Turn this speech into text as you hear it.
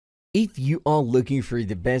If you are looking for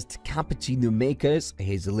the best cappuccino makers,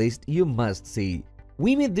 here's a list you must see.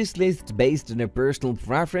 We made this list based on a personal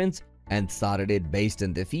preference and started it based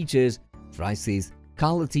on the features, prices,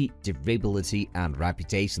 quality, durability, and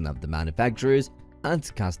reputation of the manufacturers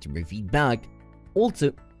and customer feedback.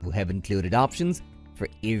 Also, we have included options for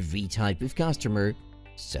every type of customer.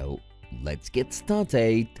 So, let's get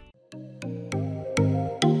started.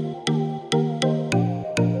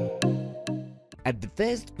 At the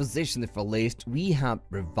first position of our list, we have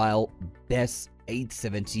Reval BESS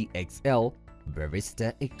 870XL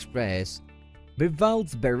Barista Express.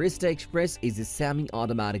 Reval's Barista Express is a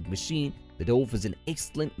semi-automatic machine that offers an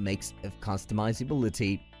excellent mix of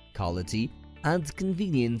customizability, quality, and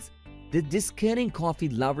convenience. The discerning coffee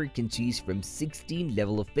lover can choose from 16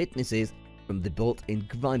 level of fitnesses from the built-in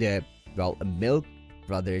grinder, while a milk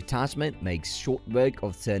brother attachment makes short work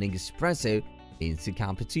of turning espresso into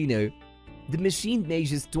cappuccino. The machine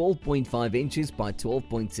measures 12.5 inches by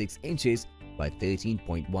 12.6 inches by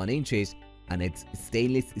 13.1 inches, and its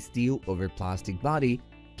stainless steel over plastic body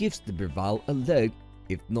gives the Reval a look,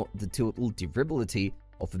 if not the total durability,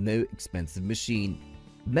 of a more expensive machine.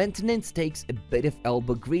 Maintenance takes a bit of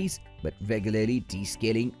elbow grease, but regularly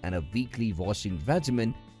descaling and a weekly washing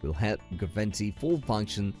regimen will help guarantee full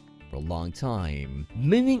function for a long time.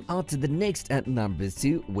 Moving on to the next at number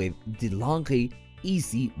 2 with DeLonghi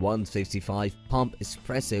Easy 155 Pump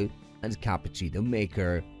Espresso and Cappuccino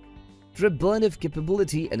Maker. For a blend of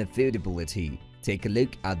capability and affordability, take a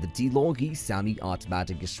look at the DeLonghi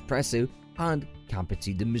Semi-Automatic Espresso and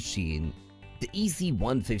Cappuccino Machine. The Easy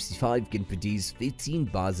 155 can produce 15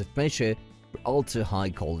 bars of pressure for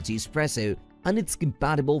ultra-high quality espresso, and it's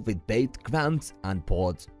compatible with both grounds and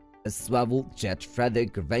pods. A swivel jet feather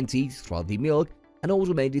guarantees frothy milk, and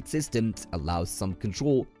automated systems allow some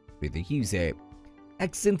control for the user.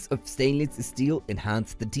 Accents of stainless steel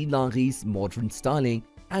enhance the DeLonghi's modern styling,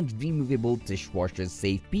 and removable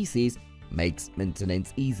dishwasher-safe pieces makes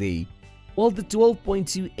maintenance easy. While the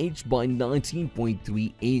 12.2-inch by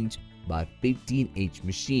 19.3-inch by 15-inch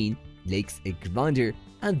machine lacks a grinder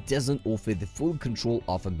and doesn't offer the full control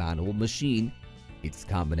of a manual machine, its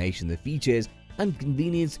combination of features and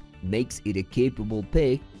convenience makes it a capable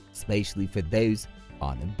pick, especially for those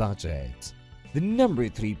on a budget. The number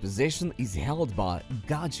 3 position is held by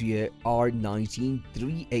Gaggia R19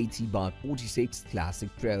 380x46 Classic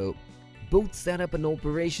Pro. Both setup and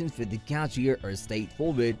operations for the Gaggia are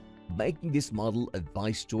straightforward, making this model a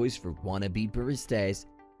wise choice for wannabe baristas.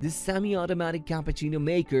 This semi-automatic cappuccino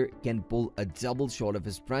maker can pull a double shot of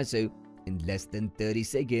espresso in less than 30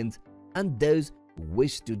 seconds, and those who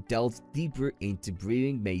wish to delve deeper into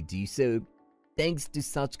brewing may do so, thanks to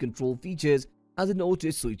such control features as an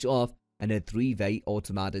auto switch off and a 3-way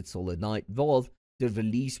automated solenoid valve to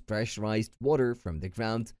release pressurized water from the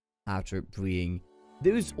ground after brewing.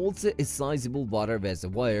 There is also a sizable water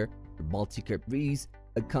reservoir for multi-cup brews,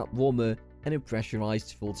 a cup warmer, and a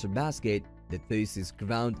pressurized filter basket that forces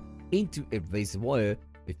ground into a reservoir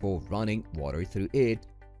before running water through it.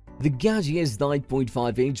 The Gaggia's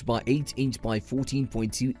 9.5-inch by 8-inch by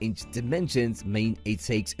 14.2-inch dimensions mean it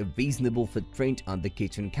takes a reasonable footprint on the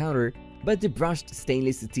kitchen counter, but the brushed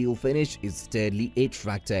stainless steel finish is sturdily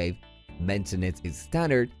attractive. Maintenance is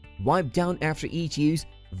standard: wipe down after each use,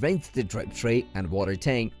 rinse the drip tray and water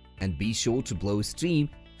tank, and be sure to blow steam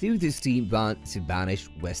through the steam band to banish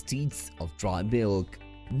vestiges of dry milk.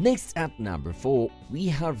 Next at number 4, we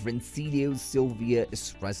have Rensidio Silvia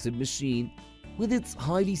Espresso Machine. With its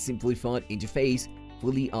highly simplified interface,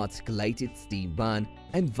 fully articulated steam band,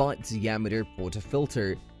 and wide diameter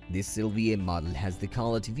portafilter, this Silvia model has the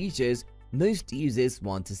quality features most users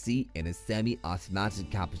want to see in a semi-automatic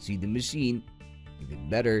cappuccino machine. Even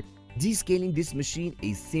better, descaling this machine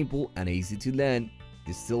is simple and easy to learn.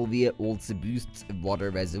 The Silvia also boasts a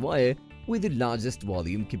water reservoir with the largest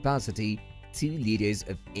volume capacity, 2 liters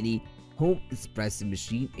of any home espresso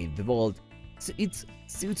machine in the world, so it's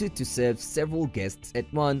suited to serve several guests at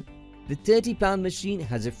once. The 30-pound machine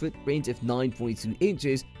has a footprint of 9.2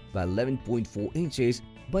 inches by 11.4 inches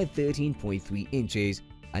by 13.3 inches,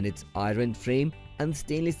 and its iron frame and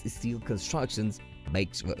stainless steel constructions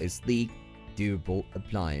makes for a sleek, durable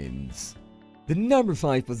appliance. The number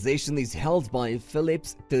 5 position is held by a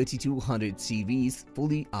Philips 3200 series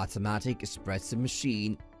fully automatic espresso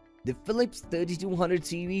machine. The Philips 3200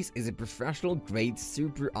 series is a professional-grade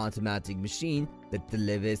super automatic machine that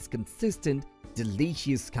delivers consistent,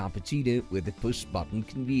 delicious cappuccino with a push-button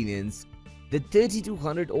convenience. The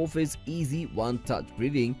 3200 offers easy one-touch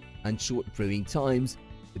brewing and short brewing times.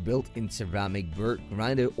 The built-in ceramic burr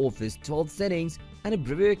grinder offers 12 settings, and a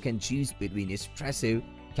brewer can choose between espresso,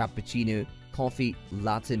 cappuccino, coffee,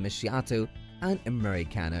 latte macchiato, and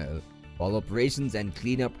americano. While operations and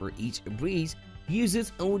cleanup for each breeze,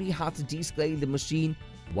 users only have to descale the machine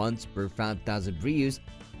once per 5,000 brews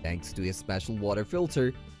thanks to a special water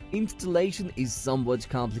filter. Installation is somewhat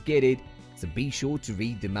complicated, so be sure to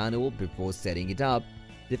read the manual before setting it up.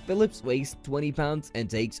 The Philips weighs 20 pounds and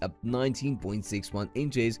takes up 19.61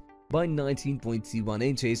 inches by 19.21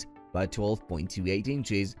 inches by 12.28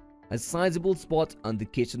 inches. A sizable spot on the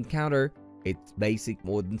kitchen counter. Its basic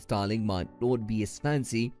modern styling might not be as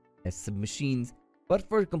fancy as some machines, but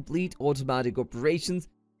for complete automatic operations,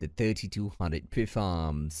 the 3200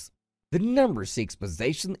 performs. The number 6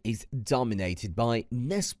 position is dominated by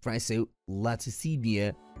Nespresso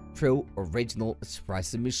Latticemia Pro Original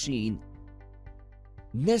Espresso Machine.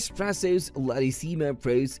 Nespresso's Latticemia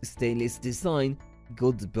Pro's stainless design,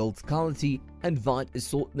 good build quality, and wide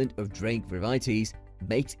assortment of drink varieties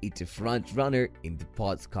makes it a front runner in the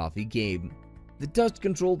pot coffee game. The touch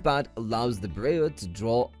control pad allows the brewer to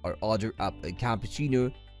draw or order up a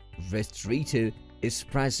cappuccino, ristretto,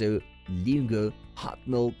 espresso, lungo, hot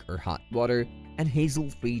milk or hot water, and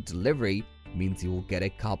hassle-free delivery means you will get a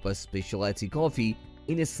cup of specialty coffee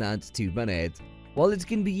in a sad 2 minutes. While it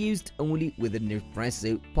can be used only with an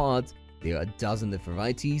espresso pod, there are dozens of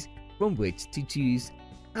varieties from which to choose.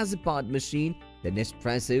 As a pod machine, the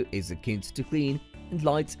Nespresso is akin to clean, and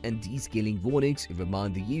lights and descaling warnings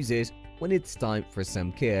remind the users when it's time for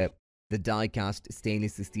some care. The die-cast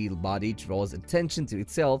stainless steel body draws attention to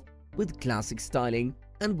itself with classic styling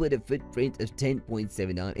and with a footprint of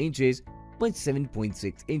 10.79 inches by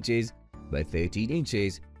 7.6 inches by 13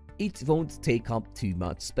 inches. It won't take up too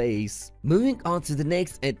much space. Moving on to the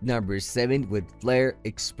next at number 7 with Flair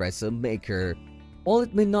Espresso Maker. While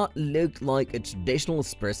it may not look like a traditional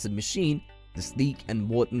espresso machine, the sleek and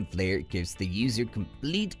modern Flair gives the user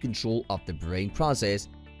complete control of the brewing process.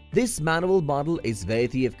 This manual model is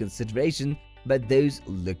worthy of consideration by those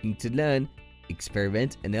looking to learn,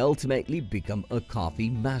 experiment, and ultimately become a coffee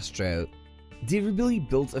maestro. Durably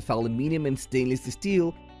built of aluminium and stainless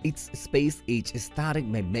steel, its space-age aesthetic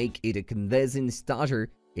may make it a convenient starter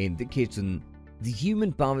in the kitchen. The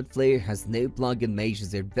human-powered Flair has no plug and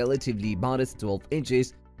measures a relatively modest 12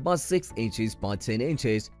 inches by 6 inches by 10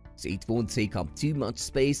 inches, so it won't take up too much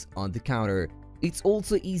space on the counter. It's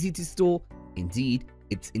also easy to store. Indeed,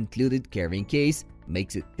 its included carrying case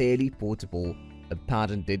makes it fairly portable. A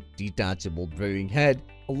patented detachable brewing head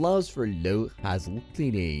allows for low-hassle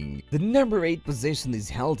cleaning. The number 8 position is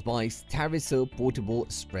held by Steriso Portable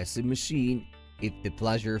Espresso Machine. If the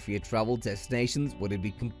pleasure of your travel destinations wouldn't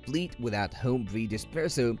be complete without home-brewed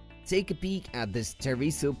espresso, take a peek at the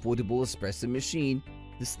Steriso Portable Espresso Machine.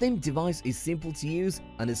 The slim device is simple to use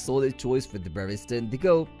and a solid choice for the barista on the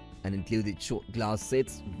go, and included short glass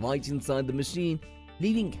sits right inside the machine,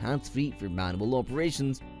 leaving hands-free for manual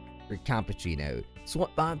operations. For cappuccino,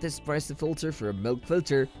 swap out the espresso filter for a milk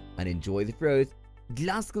filter and enjoy the froth.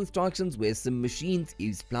 Glass constructions where some machines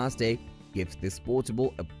use plastic gives this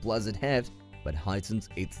portable a pleasant heft but heightens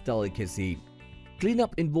its delicacy.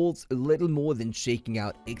 Cleanup involves a little more than shaking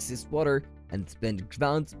out excess water and spend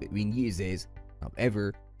grounds between uses.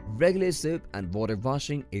 However, regular soap and water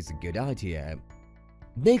washing is a good idea.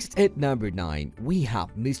 Next at number 9, we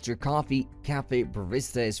have Mr. Coffee Cafe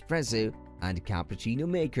Barista Espresso and Cappuccino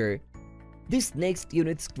Maker. This next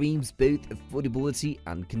unit screams both affordability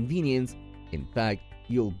and convenience. In fact,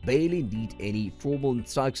 you'll barely need any formal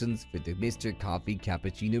instructions for the Mr. Coffee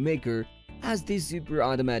Cappuccino Maker, as this super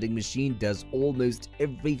automatic machine does almost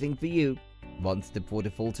everything for you. Once the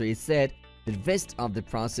portafilter is set, the rest of the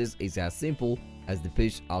process is as simple as the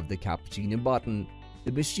push of the cappuccino button.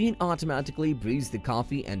 The machine automatically brews the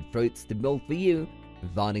coffee and froths the milk for you,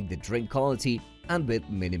 providing the drink quality and with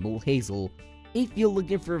minimal hassle. If you're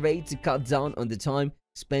looking for a way to cut down on the time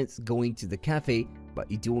spent going to the cafe, but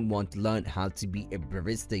you don't want to learn how to be a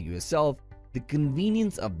barista yourself, the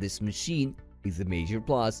convenience of this machine is a major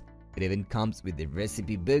plus. It even comes with a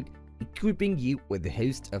recipe book, equipping you with a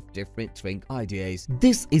host of different drink ideas.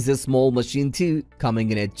 This is a small machine too,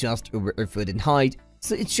 coming in at just over a foot in height,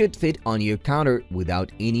 so it should fit on your counter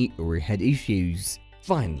without any overhead issues.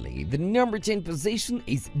 Finally, the number 10 position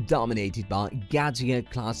is dominated by Gaggia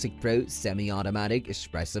Classic Pro Semi-Automatic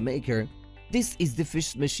Espresso Maker. This is the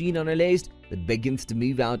first machine on our list that begins to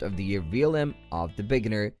move out of the realm of the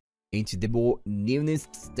beginner into the more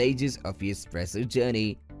nuanced stages of the espresso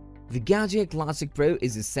journey. The Gaggia Classic Pro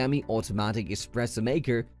is a semi-automatic espresso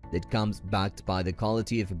maker that comes backed by the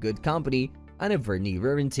quality of a good company and a one-year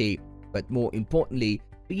warranty. But more importantly,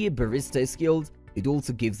 for your barista skills, it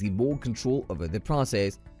also gives you more control over the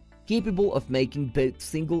process. Capable of making both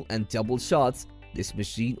single and double shots, This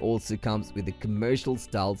machine also comes with a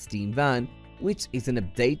commercial-style steam van, which is an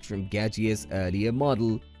update from Gadget's earlier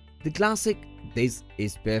model. The classic, this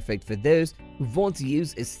is perfect for those who want to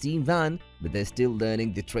use a steam van but they're still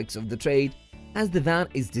learning the tricks of the trade, as the van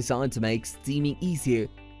is designed to make steaming easier,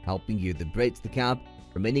 helping you to bridge the gap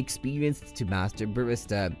from inexperienced to master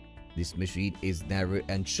barista. This machine is narrow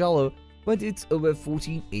and shallow, but it's over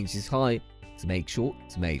 14 inches high, so make sure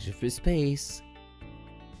to measure for space.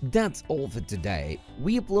 That's all for today.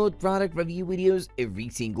 We upload product review videos every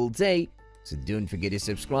single day, so don't forget to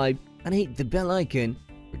subscribe and hit the bell icon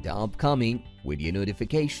for the upcoming video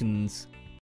notifications.